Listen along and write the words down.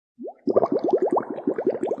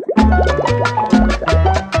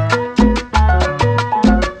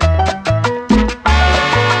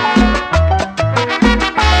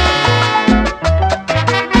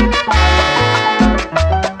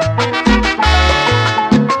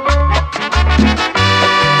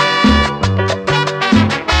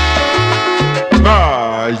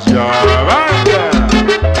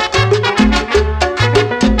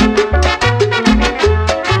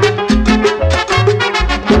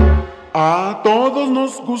A todos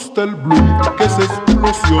nos gusta el bloom, que es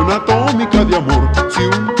explosión atómica de amor. Si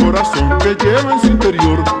un corazón que lleva en su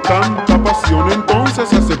interior tanta pasión,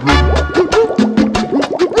 entonces hace bloom.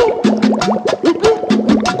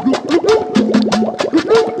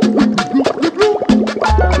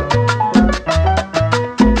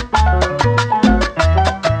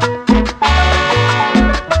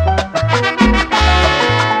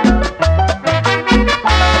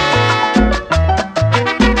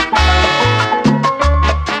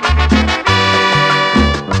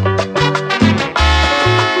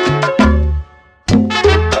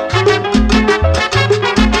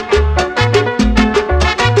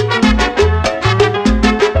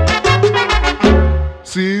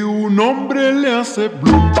 Si un hombre le hace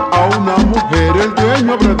bloom a una mujer, el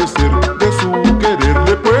dueño habrá de ser. De su querer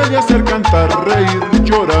le puede hacer cantar, reír,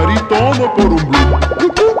 llorar y todo por un bloom.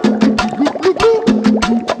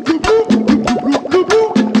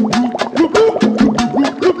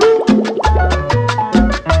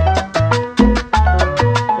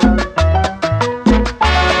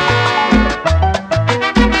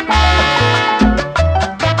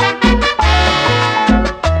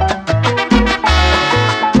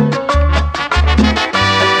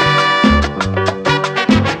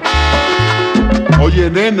 Oye,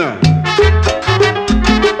 nena,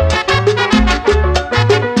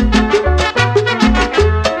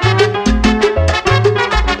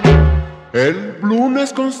 el bloom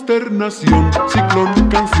es consternación, ciclón,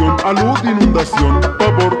 canción, alud, inundación,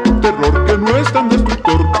 pavor, terror que no es tan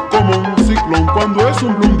destructor como un ciclón cuando es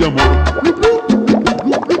un bloom de amor.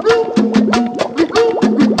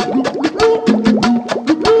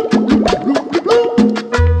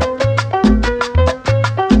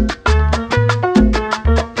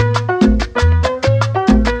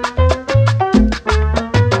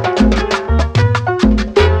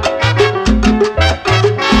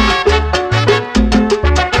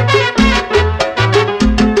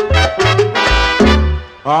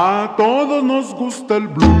 A todos nos gusta el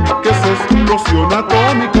bloom, que es explosión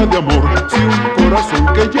atómica de amor. Si un corazón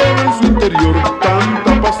que lleva en su interior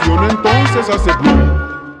tanta pasión, entonces hace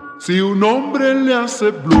bloom. Si un hombre le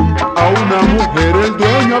hace bloom a una mujer, el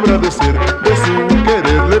dueño habrá de ser. De su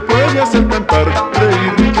querer le puede hacer cantar,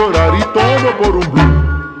 reír, llorar y todo por un bloom.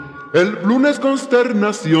 El bloom es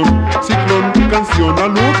consternación, ciclón, canción,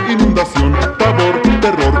 alud, inundación, pavor,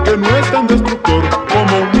 terror que no es tan destructor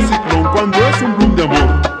como un ciclón cuando es un bloom de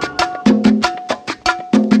amor.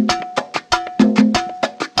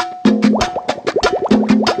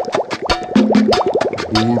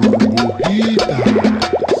 Burbujita.